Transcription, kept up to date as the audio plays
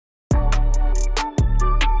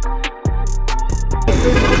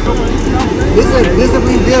This is a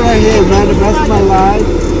big deal right here, man. The best of my life.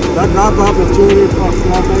 That drop off a jewelry for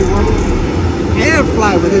Floyd Mayweather and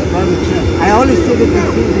fly with his brother chest. I only see this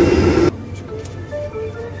on TV.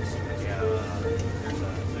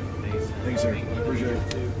 Thanks, sir. I appreciate it.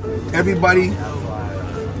 Everybody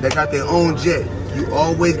that got their own jet, you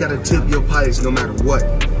always got to tip your pilots no matter what.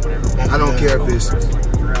 I don't care if it's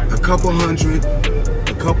a couple hundred,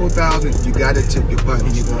 a couple thousand, you got to tip your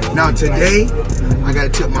pilots. Now today, I got to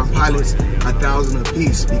tip my pilots 1,000 a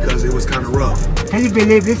piece because it was kind of rough. Can you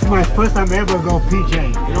believe this is my first time ever go PJ?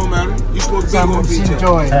 It don't matter. You supposed to be going PJ.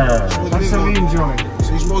 Enjoy. I'm so enjoy.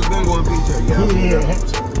 So you supposed to be going PJ.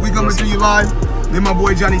 Yeah. We coming to you live. Me and my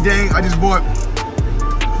boy Johnny Dang. I just bought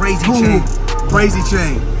crazy chain. Crazy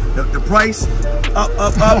chain. The price up.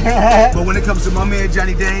 But when it comes to my man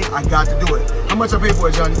Johnny Dang, I got to do it. How much I pay for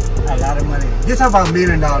it, Johnny? A lot of money. Just about $1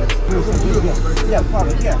 million. Yeah,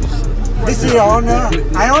 probably. Yeah. This is on.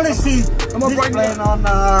 I only see this playing on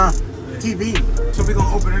TV. So we're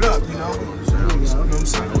gonna open it up, you know. You know what I'm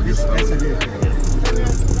saying?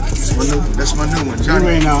 That's my new one, Johnny.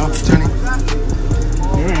 You ain't know. Johnny.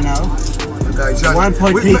 You ain't know. Okay, Johnny.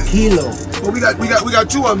 1.3 kilo. Well, we got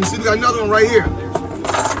two of them. See, we got another one right here.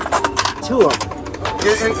 Two of them.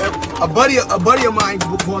 And a buddy of mine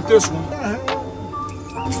bought this one.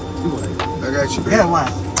 I got you, baby. Yeah, what?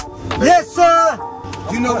 Yes, sir.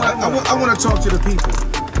 You know what? I want to talk to the people.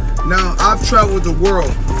 Now, I've traveled the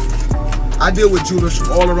world. I deal with jewelers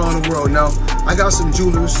from all around the world. Now, I got some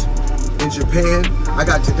jewelers in Japan. I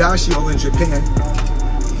got Tadashi over in Japan.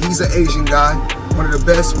 He's an Asian guy, one of the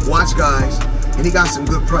best watch guys, and he got some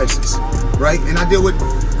good prices, right? And I deal with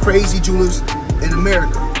crazy jewelers in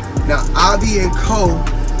America. Now, Avi & Co.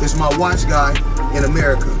 is my watch guy in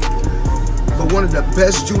America. But one of the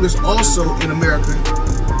best jewelers also in America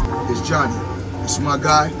is Johnny. It's my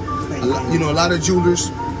guy. You know, a lot of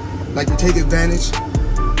jewelers like to take advantage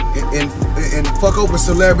and fuck over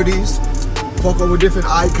celebrities, fuck over different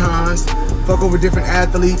icons, fuck over different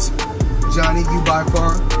athletes. Johnny, you by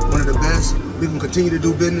far one of the best. We can continue to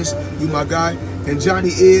do business. You my guy. And Johnny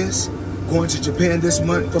is going to Japan this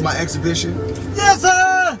month for my exhibition. Yes,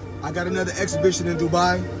 sir. I got another exhibition in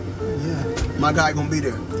Dubai. Yeah. My guy gonna be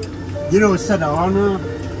there. You know, it's such an honor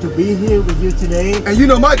to be here with you today. And you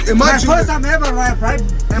know, my jeweler, first time ever, right?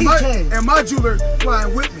 And my jeweler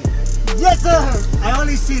flying with me. Yes, sir. I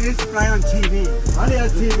only see this fly on TV. Only on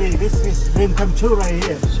TV. This is dream come true right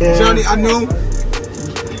here. Yeah. Johnny, I know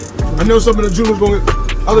some of the jewelers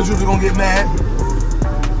other jewelers gonna get mad.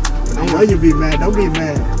 I know you be mad. Don't be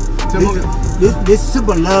mad. This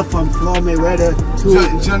super love from Floyd Mayweather to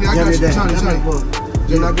Johnny, I got you. Johnny,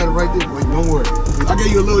 I got it right there. Wait, don't worry. I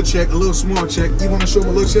gave you a little check, a little small check. You want to show me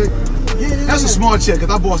a little check? Yeah. That's a small check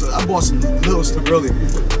because I bought some little stuff earlier.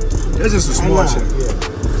 That's just a small check. Yeah.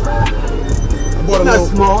 I bought a little.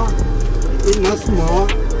 Small. It's not small.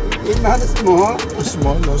 It's not small. It's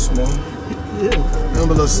small, no small. Yeah. They're a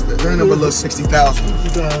little 60,000.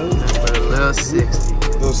 Little 60.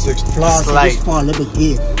 Little 60. Plus, this for a little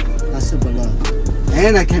gift. That's super love.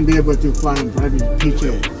 And I can be able to fly in private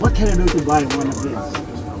PJ. What can I do to buy one of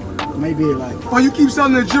these? Maybe like. Oh, you keep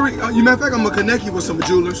selling the jewelry. Matter of fact, I'm gonna connect you with some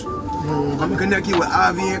jewelers. I'm gonna connect you with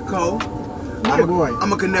Avi & Co. I'm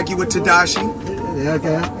gonna connect you with Tadashi. Yeah,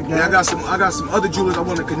 okay. Yeah, I got some other jewelers I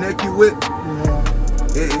want to connect you with.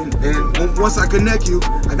 And once I connect you,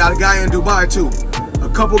 I got a guy in Dubai too. A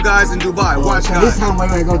couple guys in Dubai. Watch guys. This time when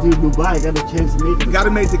I go to Dubai, I got a chance to meet them. Got to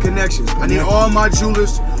make the connections. I need all my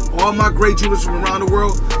jewelers, all my great jewelers from around the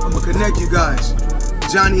world. I'm gonna connect you guys.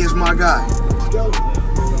 Johnny is my guy.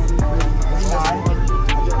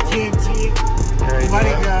 TNT,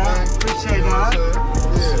 buddy, appreciate that.